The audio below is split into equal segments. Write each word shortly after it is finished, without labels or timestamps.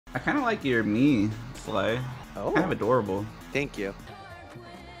I kind of like your me, Sly. Oh. Kind of adorable. Thank you.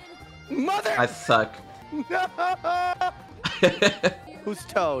 Mother! I suck. No! Who's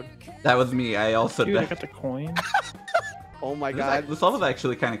Toad? That was me. I also Dude, I died. got the coin. Oh my god. This level's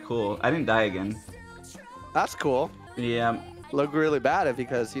actually kind of cool. I didn't die again. That's cool. Yeah. Looked really bad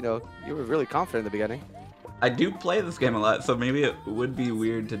because, you know, you were really confident in the beginning. I do play this game a lot, so maybe it would be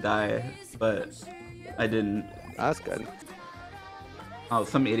weird to die, but I didn't. That's good. Oh,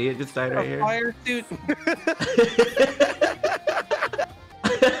 some idiot just died right here. Fire suit.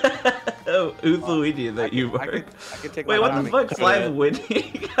 Oh, who's Luigi that you were? I could take Wait, my what the Tommy. fuck? Sly's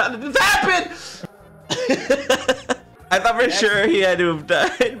winning? How did this happen? I thought for sure he had to have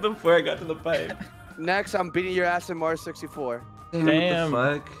died before I got to the pipe. Next, I'm beating your ass in Mario 64. Damn.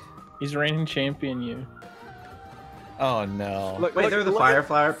 What the fuck? He's reigning champion, you. Oh no. Wait, there was a fire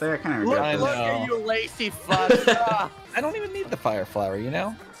flower up there? I kind of regret Look this. at you, lazy fuck. I don't even need the fire flower, you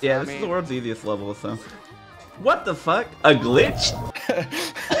know? Yeah, this is the world's easiest level, so. What the fuck? A glitch?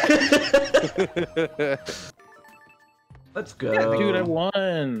 Let's go. Yeah, Dude, I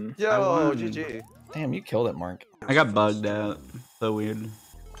won. Yo, I won. GG. Damn, you killed it, Mark. I got bugged out. So weird.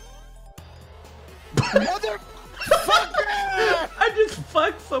 Motherfucker! I just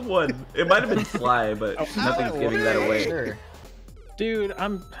fucked someone. It might have been Sly, but nothing's giving that away. Sure. Dude,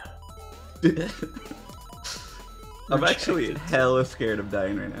 I'm actually hella scared of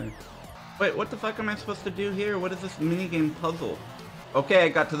dying right now. Wait, what the fuck am I supposed to do here? What is this minigame puzzle? Okay, I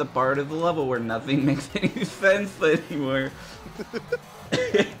got to the part of the level where nothing makes any sense anymore.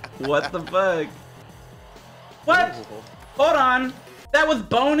 What the fuck? What? Hold on. That was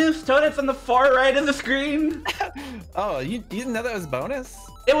bonus? Toadet's on the far right of the screen? Oh, you didn't know that was bonus?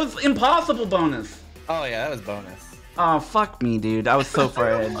 It was impossible bonus. Oh yeah, that was bonus. Oh, fuck me, dude. I was so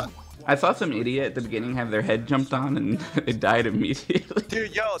far ahead. I saw some idiot at the beginning have their head jumped on and it died immediately.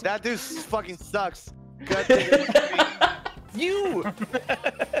 Dude, yo, that dude fucking sucks. Good thing it's me.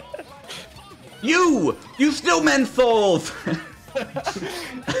 You! You still men souls!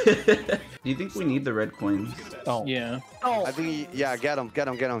 Do you think we need the red coins? Oh. yeah. Oh. I think, yeah, get them.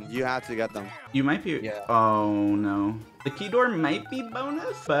 You have to get them. You might be. Yeah. Oh no. The key door might be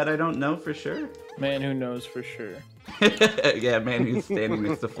bonus, but I don't know for sure. Man, who knows for sure. Yeah, man, he's standing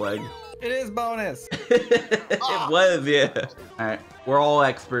next to flag. It is bonus. It was, yeah. Alright, we're all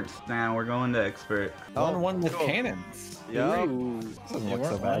experts now. We're going to expert. One with cool. cannons. Yeah. Ooh, Doesn't you look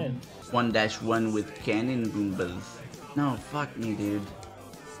so weren't bad. lying. 1-1 with cannon boombas. No, fuck me, dude.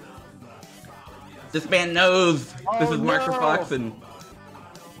 This man knows. This is Marker no. Foxen.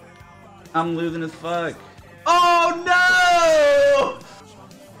 I'm losing as fuck. Oh no!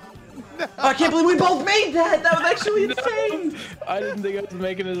 I can't believe we both made that! That was actually insane! I didn't think I was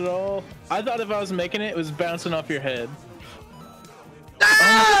making it at all. I thought if I was making it, it was bouncing off your head.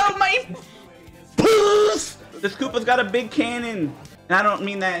 Oh, my puss! This Koopa's got a big cannon. And I don't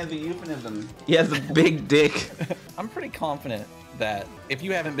mean that as a euphemism. He has a big dick. I'm pretty confident that if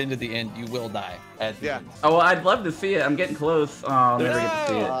you haven't been to the end, you will die at the end. Oh, well, I'd love to see it. I'm getting close. Oh, I'll never get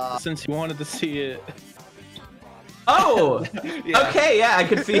to see it. Since you wanted to see it. Oh! Yeah. Okay, yeah, I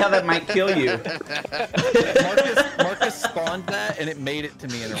could see how that might kill you. Marcus spawned that, and it made it to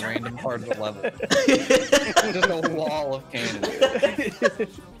me in a random part of the level. Just a wall of cannons.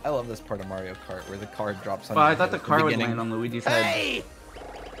 I love this part of Mario Kart where the card drops on. Well, I your thought head the at car would beginning. land on Luigi's head. Hey!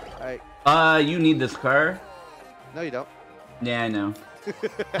 Alright. You need this car? No, you don't. Yeah, I know.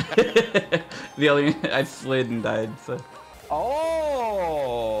 The only I slid and died, so.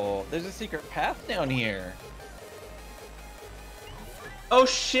 Oh, there's a secret path down here. Oh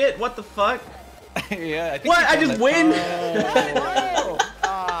shit! What the fuck? Yeah, I think. What? I just win? There's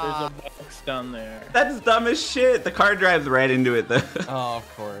Ah. a box down there. That's dumb as shit. The car drives right into it though. Oh,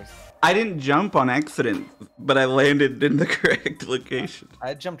 of course. I didn't jump on accident, but I landed in the correct location.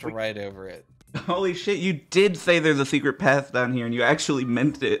 I jumped right over it. Holy shit! You did say there's a secret path down here, and you actually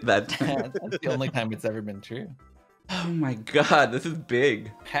meant it that time. That's the only time it's ever been true. Oh my god, this is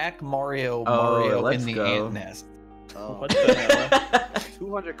big. Pack Mario, Oh, Mario let's in the go. ant nest. Oh. What the hell?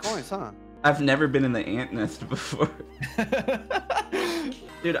 200 coins, huh? I've never been in the ant nest before.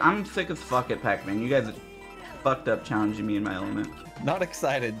 Dude, I'm sick as fuck at Pac-Man. You guys fucked up challenging me in my element. Not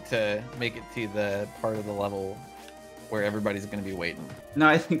excited to make it to the part of the level where everybody's gonna be waiting. No,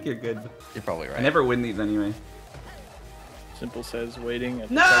 I think you're good. You're probably right. I never win these anyway. Simple says waiting. At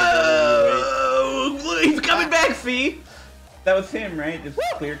the part of the No! He's coming back, see? That was him, right? Just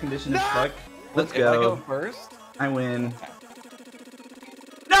clear condition as fuck. Let's If I go go. first. I win.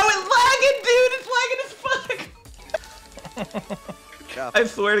 No, it's lagging, dude! It's lagging as fuck! up. I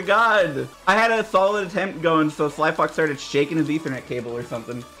swear to God. I had a solid attempt going, so Slyfox started shaking his Ethernet cable or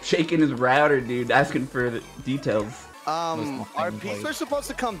something. Shaking his router, dude, asking for the details. Are Peacers supposed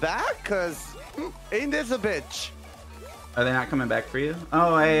to come back? Cause ain't this a bitch? Are they not coming back for you?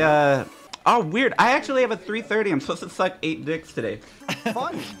 Oh, oh, weird. I actually have a 3:30. I'm supposed to suck 8 dicks today.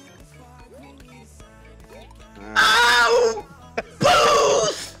 Fun. Ow!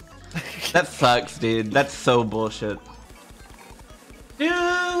 Boost! That sucks, dude. That's so bullshit.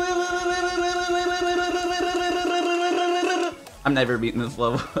 I'm never beating this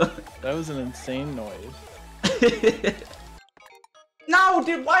level. That was an insane noise. No,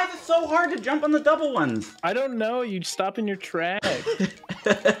 dude, why is it so hard to jump on the double ones? I don't know. You stop in your track.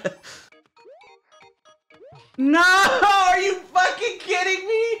 No, are you fucking kidding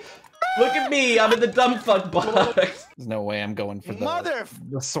me? Look at me, I'm in the dumb fuck box. There's no way I'm going for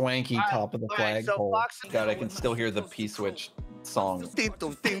the swanky top of the flagpole. God, I can still hear the P-switch song.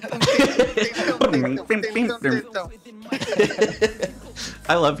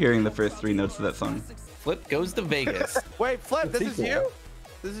 I love hearing the first 3 notes of that song. Flip goes to Vegas. Wait, Flip, this is you?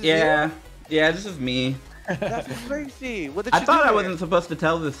 This is Yeah, you? yeah, this is me. That's crazy. What did you I thought do I there? wasn't supposed to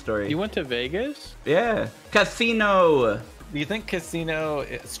tell this story. You went to Vegas? Yeah. Casino! Do you think casino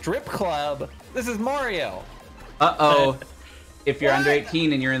strip club? This is Mario. Uh-oh. If you're under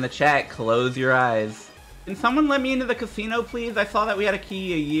 18 and you're in the chat, close your eyes. Can someone let me into the casino, please? I saw that we had a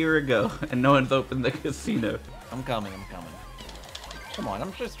key a year ago, and no one's opened the casino. I'm coming. Come on,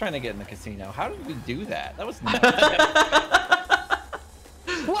 I'm just trying to get in the casino. How did we do that? That was nuts.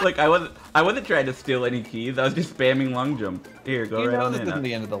 Look, I wasn't trying to steal any keys. I was just spamming long jump. Here, go right on this in. isn't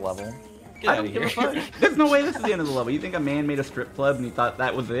the end of the level. Get I out don't of give a here. fuck. There's no way this is the end of the level. You think a man made a strip club and he thought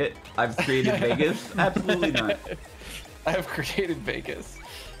that was it? I've created Vegas? Absolutely not. I have created Vegas.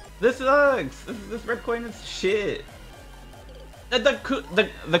 This sucks. This red coin is shit. The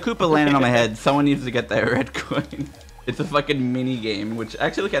Koopa landed on my head. Someone needs to get that red coin. It's a fucking mini game, which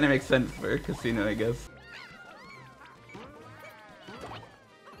actually kind of makes sense for a casino, I guess.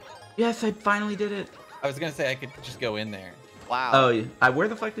 Yes, I finally did it. I was gonna say I could just go in there. Wow. Oh, where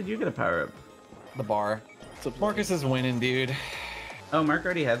the fuck did you get a power up? The bar. So Marcus is winning, dude. Oh, Mark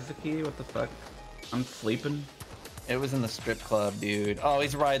already has the key? What the fuck? I'm sleeping. It was in the strip club, dude. Oh,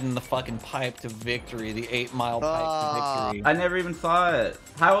 he's riding the fucking pipe to victory, the 8-mile pipe to victory. I never even saw it.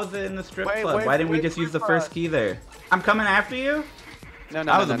 How was it in the strip club? wait, Why didn't we wait just use the for first us. key there? I'm coming after you? No,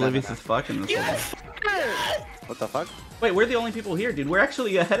 I was oblivious as fuck in this level. What the fuck? Wait, we're the only people here, dude. We're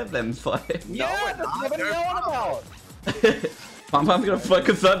actually ahead of them, Sly. Yeah, that's what I'm yelling about. Pom Pom's gonna fuck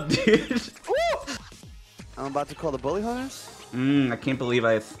us up, dude. I'm about to call the bully hunters. I can't believe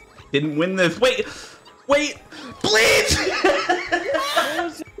I didn't win this. Wait, please!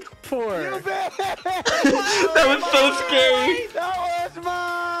 For That was so scary. That was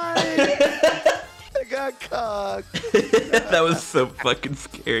mine. I got cocked. That was so fucking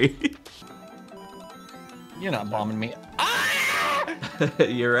scary. You're not bombing me.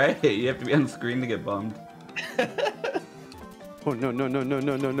 You're right. You have to be on screen to get bombed. Oh no.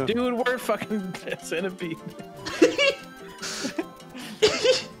 dude, we're fucking centipede.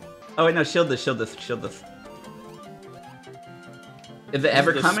 Oh wait, no, shield this. Is it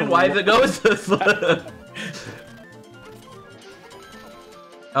ever coming? Why is it going so slow?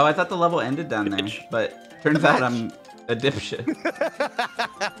 Oh, I thought the level ended down there, but turns out I'm a dipshit.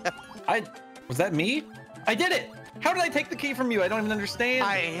 Was that me? I did it! How did I take the key from you? I don't even understand.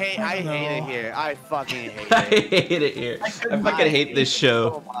 I hate it here. I fucking hate it. I hate it here. I fucking hate this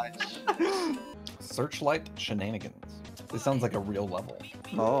show. So much. Searchlight shenanigans. This sounds like a real level.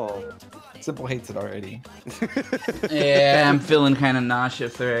 Oh. Simple hates it already. Yeah, I'm feeling kind of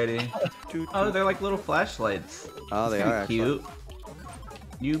nauseous already. Oh, they're like little flashlights. Oh, they Kinda are cute.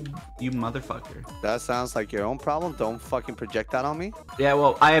 You motherfucker. That sounds like your own problem. Don't fucking project that on me. Yeah,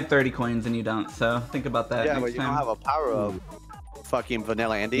 well, I have 30 coins and you don't, so think about that Yeah, next but you time. don't have a power up. Fucking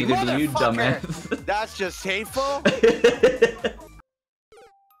Vanilla Andy. Neither do you, Motherfucker! dumbass. That's just hateful.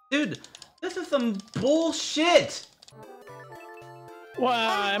 Dude, this is some bullshit.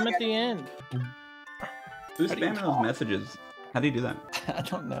 Wow, I'm at the end. Who's spamming those messages? How do you do that? I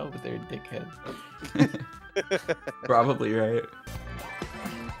don't know, but they're dickheads. Probably right.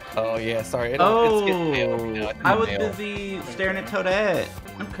 Oh yeah, sorry. I was busy staring at Toadette.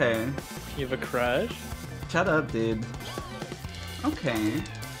 Okay. You have a crush? Shut up, dude. Okay.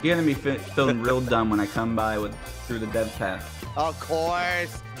 You're gonna be feeling real dumb when I come by through the dev path. Of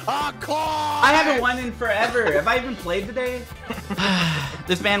course. Of course. I haven't won in forever. Have I even played today?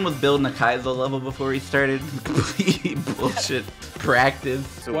 This man was building a Kaizo level before he started. Complete bullshit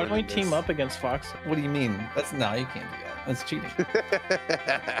practice. Why don't we team up against Fox? What do you mean? No, you can't do that. That's cheating.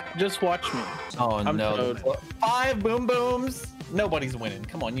 Just watch me. Oh I'm no. Toad. 5 boom booms. Nobody's winning.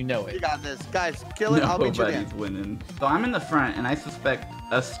 Come on, you know You it. got this. Guys, kill it. I'll beat you Nobody's in. winning. So I'm in the front, and I suspect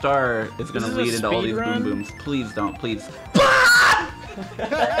a star is gonna This is a lead into all speed these run? boom booms. Please don't, please.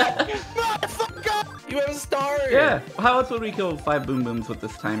 You have a star. Yeah. How else would we kill 5 boom booms with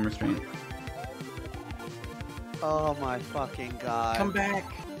this time restraint? Oh my fucking god. Come back.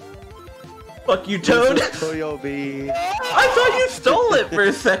 Fuck you, Toad. Toyo B. I thought you stole it for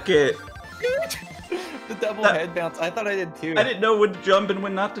a second. The double head bounce. I thought I did too. I didn't know when to jump and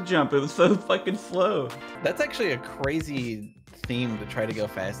when not to jump. It was so fucking slow. That's actually a crazy theme to try to go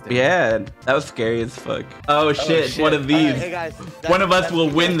fast in. Yeah, that was scary as fuck. Oh shit, shit. one of these. Hey guys. One of us will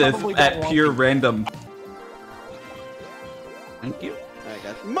win this probably at don't want pure to. random. Thank you. Alright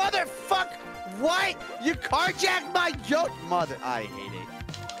guys. Motherfuck! What? You carjacked my joke? Mother, I hate it.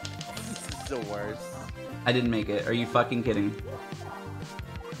 This is the worst. I didn't make it. Are you fucking kidding?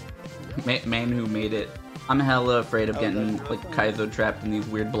 Man who made it. I'm hella afraid of getting like Kaizo trapped in these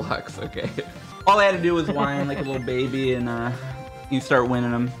weird blocks. Okay. All I had to do was whine like a little baby, and you start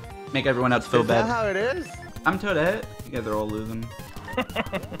winning them. Make everyone else feel Is bad. that how it is? I'm Toadette. You guys are all losing.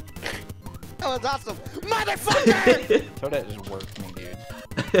 That was awesome. Motherfucker! Toadette just worked me,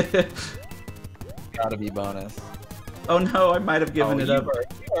 dude. Gotta be bonus. Oh no, I might have given it up.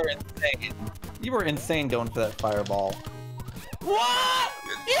 You are insane. You were insane going for that fireball. What?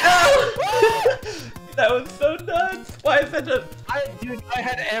 Yeah! That was so nuts. Why is that a... Dude, I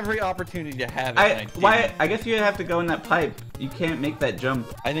had every opportunity to have it. and I Why? didn't. I guess you have to go in that pipe. You can't make that jump.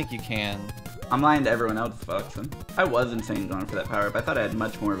 I think you can. I'm lying to everyone else, Foxen. I was insane going for that power up. I thought I had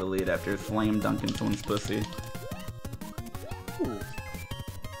much more of a lead after slam dunking someone's pussy.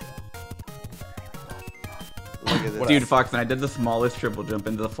 Look at this. Dude, Foxen, I did the smallest triple jump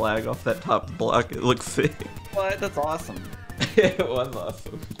into the flag off that top block. It looks sick. What? That's awesome. It was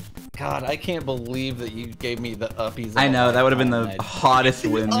awesome. God, I can't believe that you gave me the uppies. I know, that would have been the night. hottest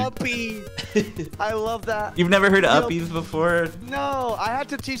win. Uppy! I love that. You've never heard of Yo. uppies before? No, I had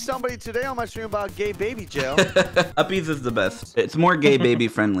to teach somebody today on my stream about gay baby jail. Uppies is the best. It's more gay baby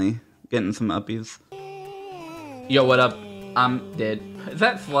friendly. Getting some uppies. Yo, what up? I'm dead. Is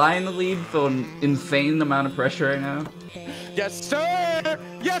that Sly in the lead for an insane amount of pressure right now? Yes, sir!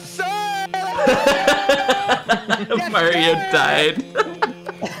 Yes, sir! Mario died.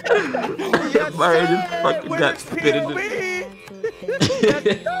 Yes, Mario sir! just fucking got Where's spit into. POV?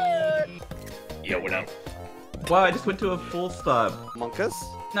 Yes, sir! Yo, what up? Wow, I just went to a full stop. Monkus?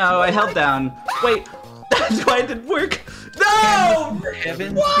 No, I held down. Wait, that's why it didn't work. No!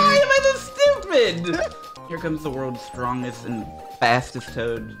 Heavens, Why am I this stupid? Here comes the world's strongest and fastest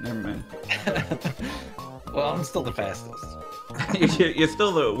Toad. Never mind. Well, I'm still the fastest. You're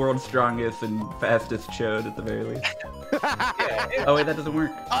still the world's strongest and fastest Chode at the very least. Oh wait, that doesn't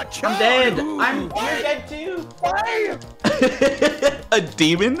work. I'm dead. You're dead too. Why? A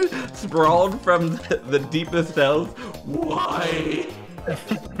demon sprawled from the deepest hells. Why?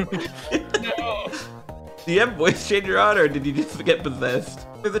 No. Do you have voice changer on, or did you just get possessed?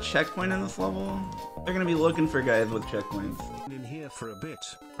 There's a checkpoint in this level. They're gonna be looking for guys with checkpoints. In here for a bit.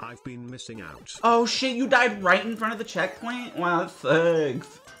 I've been missing out. Oh shit, you died right in front of the checkpoint? Wow, that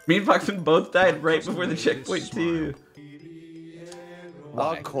sucks. Me and Foxen both died right before the checkpoint too.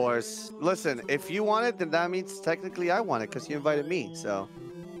 Why? Of course. Listen, if you want it, then that means technically I want it because you invited me, so.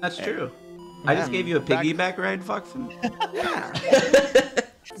 That's true. I just gave you a piggyback ride, Foxen. Yeah.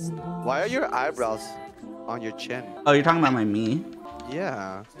 Why are your eyebrows on your chin? Oh, you're talking about my me?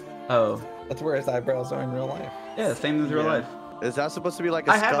 Yeah. Oh. That's where his eyebrows are in real life. Yeah, same as real Yeah. life. Is that supposed to be like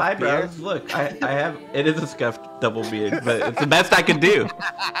a I have scuffed eyebrows. beard? Look, I have. It is a scuffed double beard, but it's the best I can do.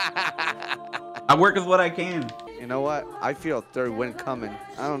 I work with what I can. You know what? I feel a third win coming.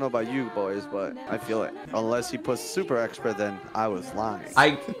 I don't know about you boys, but I feel it. Unless he puts super expert, then I was lying.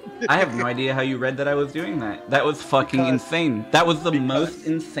 I have no idea how you read that I was doing that. That was fucking Because- insane. That was the most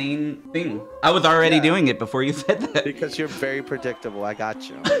insane thing. I was already doing it before you said that. Because you're very predictable. I got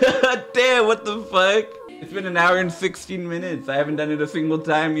you. Damn, what the fuck? It's been an hour and 16 minutes. I haven't done it a single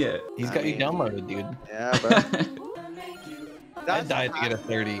time yet. He's got you downloaded, dude. Yeah, bro. I died to get a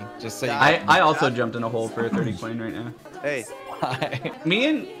 30, just so you I also jumped in a hole for a 30 coin right now. Hey, Why? Me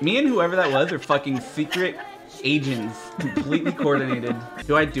and whoever that was are fucking secret agents, completely coordinated.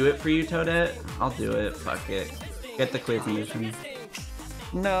 Do I do it for you, Toadette? I'll do it. Fuck it. Get the clear condition.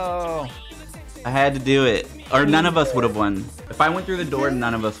 No. I had to do it, or none of us would have won. If I went through the door,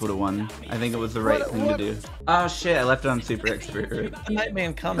 none of us would have won. I think it was the right thing to do. Oh shit! I left it on super expert. The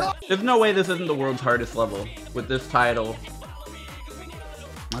Nightman coming. There's no way this isn't the world's hardest level with this title.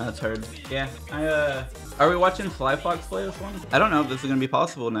 Oh, that's hard. Yeah. Are we watching Slyfox play this one? I don't know if this is gonna be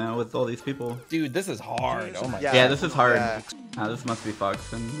possible now with all these people. Dude, this is hard. Oh my god. Yeah, this is hard. Yeah. This must be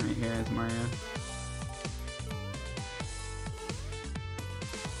Foxen right here is Mario.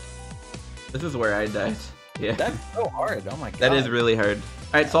 This is where I died. Yeah. That's so hard. Oh my god. That is really hard.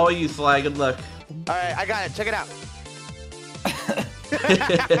 Alright, it's all you, Sly. Good luck. All right, I got it. Check it out.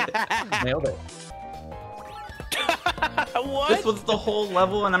 Nailed it. What? This was the whole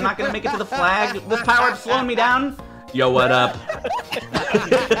level, and I'm not gonna make it to the flag. This power-up's slowing me down. Yo, what up?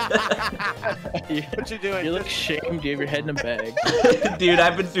 What you doing? You look shamed. You have your head in a bag. Dude,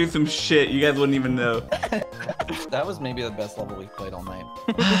 I've been through some shit. You guys wouldn't even know. That was maybe the best level we've played all night.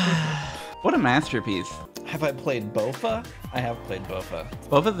 What a masterpiece. Have I played Bofa? I have played Bofa.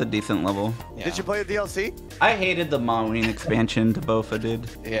 Bofa's a decent level. Yeah. Did you play the DLC? I hated the Maween expansion to Bofa, dude.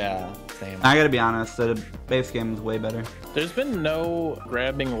 Yeah, same. I gotta be honest, the base game is way better. There's been no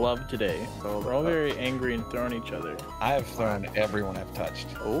grabbing love today. We're all very angry and throwing each other. I have thrown everyone I've touched.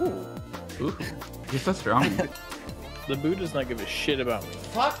 Ooh. Ooh. You're so strong. The boo does not give a shit about me.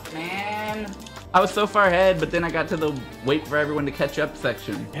 Fuck, man. I was so far ahead, but then I got to the wait for everyone to catch up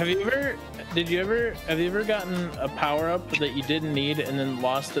section. Have you ever gotten a power-up that you didn't need and then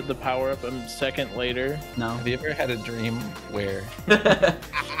lost the power-up a second later? No. Have you ever had a dream where...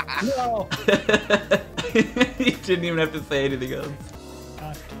 No! You didn't even have to say anything else.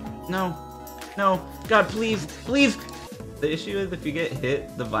 God damn it. No. No. God, please. Please. The issue is if you get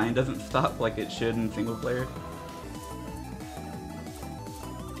hit, the vine doesn't stop like it should in single player.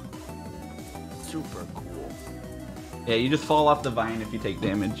 Super cool. Yeah, you just fall off the vine if you take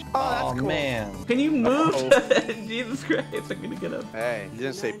damage. Oh, that's Oh cool. man. Can you move? Uh-oh. Jesus Christ, I'm gonna get up. Hey, you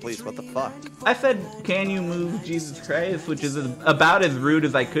didn't say please. What the fuck? I said, can you move, Jesus Christ, which is about as rude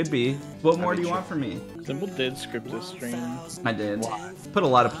as I could be. What more do you want from me? Simple did script this stream. I did. Put a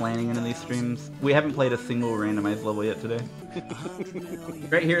lot of planning into these streams. We haven't played a single randomized level yet today.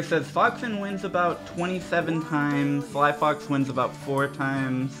 Right here it says, Foxen wins about 27 times, Slyfox wins about 4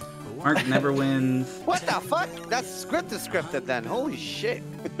 times, Mark never wins. What the fuck? That's scripted then. Holy shit.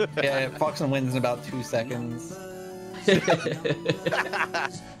 Yeah, Foxen wins in about 2 seconds.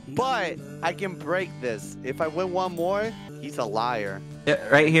 But I can break this. If I win one more, he's a liar. Yeah,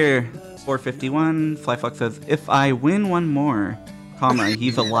 right here, 451, Slyfox says, if I win one more, comma,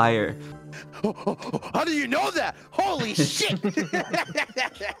 he's a liar. How do you know that? Holy shit!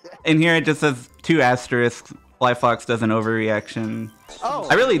 And here it just says 2 asterisks, Slyfox does an overreaction. Oh,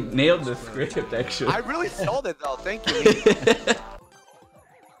 I really nailed this script, actually. I really sold it though. Thank you.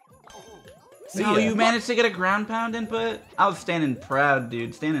 No, you managed to get a ground pound input? I was standing proud,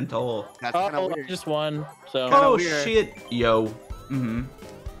 dude. Standing tall. That's kind of Oh, weird. just one. So Oh, weird. shit. Yo. Mm-hmm.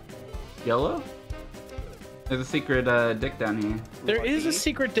 YOLO? There's a secret dick down here. there is a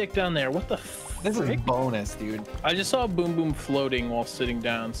secret dick down there. What the This is frick? bonus, dude. I just saw Boom Boom floating while sitting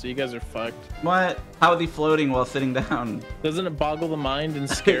down, so you guys are fucked. What? How is he floating while sitting down? Doesn't it boggle the mind and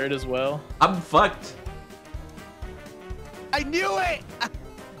scare it as well? I'm fucked. I knew it.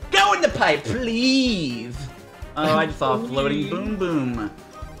 Go in the pipe, please! Oh, I just saw a floating boom boom.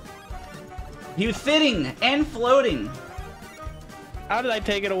 He was sitting and floating. How did I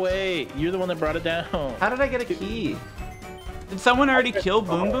take it away? You're the one that brought it down. How did I get a key? Did someone already kill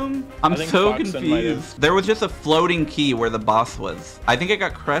Boom Boom? I'm I think so Foxen might confused. There was just a floating key where the boss was. I think it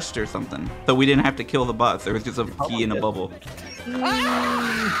got crushed or something. So we didn't have to kill the boss. There was just a key in a bubble.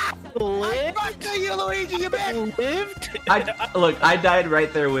 Lived? Fuck you, Luigi, you bitch. Lived? Look, I died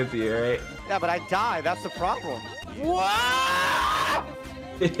right there with you, right? Yeah, but I died. That's the problem.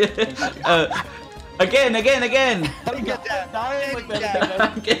 Again. How do you get that?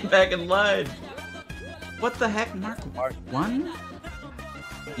 I'm getting back in line. What the heck, Mark? One?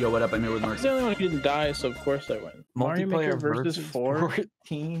 Yo, what up? I'm here with I Mark. was the only one who didn't die, so of course I win. Mario Maker versus 4?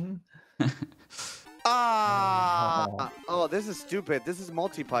 14. Oh, this is stupid. This is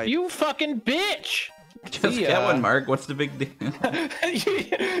multi-pipe. You fucking bitch! Just get one, Mark. What's the big deal?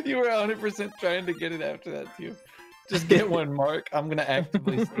 You were 100% trying to get it after that, too. Just get one, Mark. I'm going to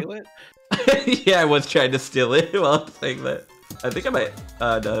actively steal it. Yeah, I was trying to steal it while I was saying that. I think I might.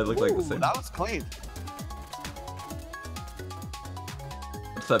 No, it looked like the same. That was clean.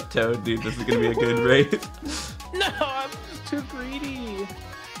 What's up, Toad? Dude, this is gonna be a good race. No, I'm just too greedy.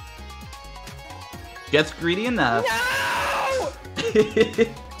 Gets greedy enough. No!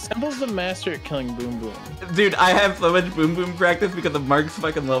 Simple's the master at killing Boom Boom. Dude, I have so much Boom Boom practice because of Mark's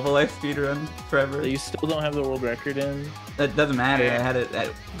fucking level I speedrun forever. That you still don't have the world record in. That doesn't matter. I had it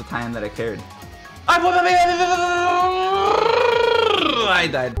at the time that I cared. I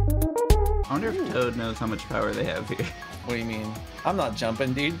died. I wonder if Toad knows how much power they have here. What do you mean? I'm not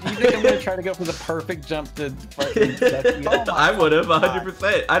jumping, dude. You think I'm gonna try to go for the perfect jump to fucking I would have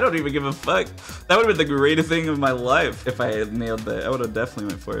 100%. I don't even give a fuck. That would have been the greatest thing of my life if I had nailed that. I would have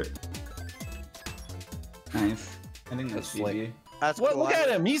definitely went for it. Nice. I think that's GG. That's What? cool. Look at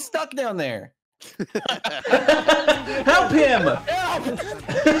him. He's stuck down there. Help him! Help!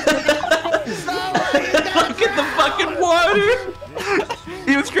 Look at the fucking water!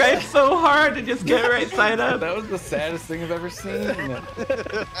 He was trying so hard to just get right side up. That was the saddest thing I've ever seen.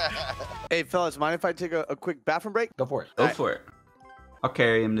 Hey, fellas, mind if I take a quick bathroom break? Go for it. Go for it. I'll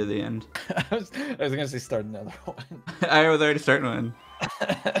carry him to the end. I was gonna say start another one. I was already starting one.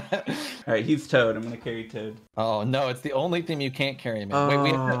 Alright, he's Toad. I'm gonna carry Toad. Oh no, it's the only thing you can't carry him in.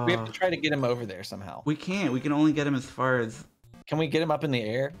 Wait, we have to try to get him over there somehow. We can't. We can only get him as far as... Can we get him up in the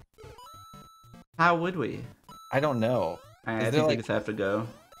air? How would we? I don't know. I think we just have to go.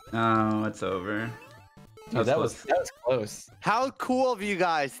 Oh, it's over. Dude, that was close. How cool of you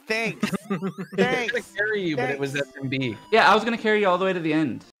guys. Thanks. I was Thanks. gonna carry you, but it was SMB. Yeah, I was gonna carry you all the way to the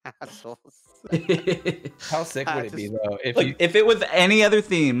end. Assholes. How sick would it be though If it was any other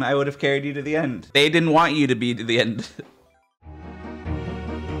theme, I would have carried you to the end. They didn't want you to be to the end.